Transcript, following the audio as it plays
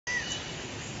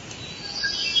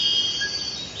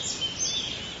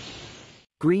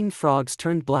Green frogs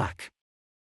turned black.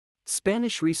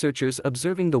 Spanish researchers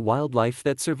observing the wildlife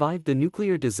that survived the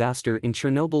nuclear disaster in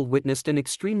Chernobyl witnessed an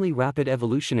extremely rapid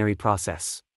evolutionary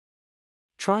process.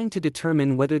 Trying to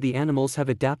determine whether the animals have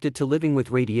adapted to living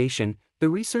with radiation, the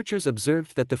researchers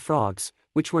observed that the frogs,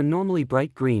 which were normally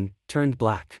bright green, turned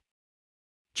black.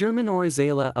 Germán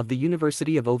Orizaola of the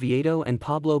University of Oviedo and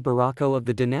Pablo Burraco of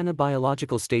the Doñana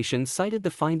Biological Station cited the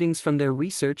findings from their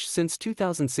research since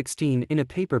 2016 in a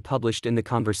paper published in The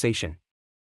Conversation.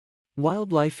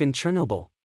 Wildlife in Chernobyl.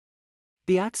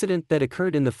 The accident that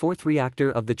occurred in the fourth reactor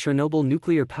of the Chernobyl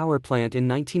nuclear power plant in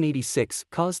 1986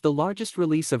 caused the largest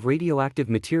release of radioactive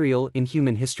material in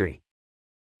human history.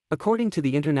 According to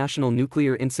the International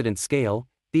Nuclear Incident Scale,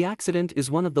 the accident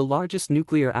is one of the largest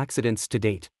nuclear accidents to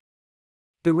date.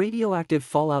 The radioactive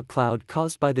fallout cloud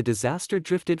caused by the disaster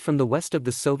drifted from the west of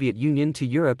the Soviet Union to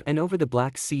Europe and over the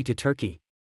Black Sea to Turkey.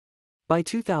 By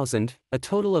 2000, a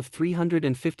total of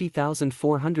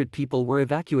 350,400 people were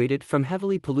evacuated from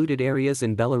heavily polluted areas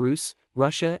in Belarus,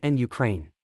 Russia, and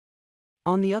Ukraine.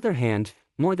 On the other hand,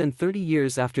 more than 30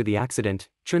 years after the accident,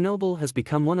 Chernobyl has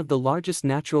become one of the largest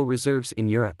natural reserves in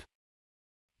Europe.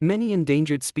 Many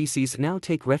endangered species now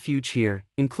take refuge here,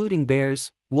 including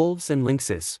bears, wolves, and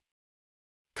lynxes.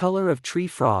 Color of tree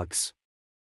frogs.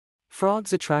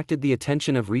 Frogs attracted the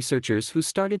attention of researchers who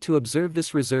started to observe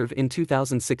this reserve in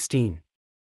 2016.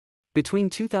 Between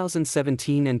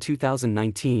 2017 and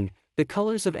 2019, the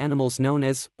colors of animals known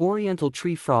as oriental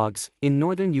tree frogs in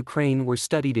northern Ukraine were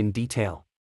studied in detail.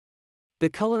 The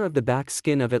color of the back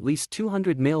skin of at least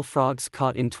 200 male frogs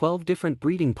caught in 12 different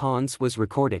breeding ponds was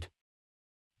recorded.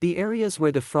 The areas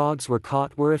where the frogs were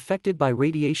caught were affected by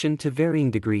radiation to varying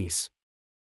degrees.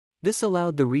 This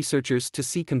allowed the researchers to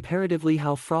see comparatively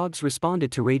how frogs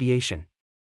responded to radiation.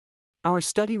 Our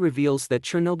study reveals that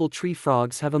Chernobyl tree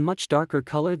frogs have a much darker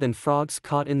color than frogs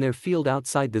caught in their field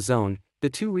outside the zone,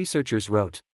 the two researchers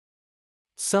wrote.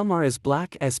 Some are as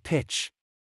black as pitch.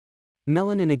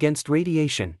 Melanin against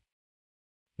radiation.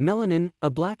 Melanin,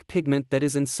 a black pigment that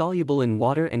is insoluble in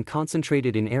water and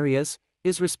concentrated in areas,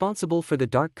 is responsible for the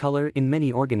dark color in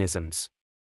many organisms.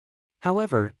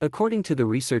 However, according to the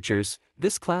researchers,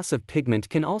 this class of pigment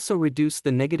can also reduce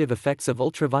the negative effects of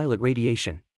ultraviolet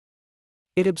radiation.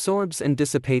 It absorbs and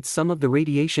dissipates some of the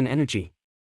radiation energy.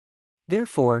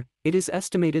 Therefore, it is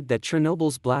estimated that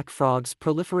Chernobyl's black frogs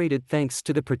proliferated thanks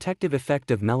to the protective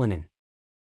effect of melanin.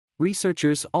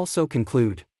 Researchers also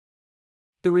conclude.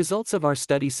 The results of our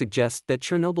study suggest that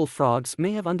Chernobyl frogs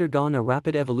may have undergone a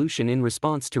rapid evolution in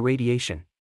response to radiation.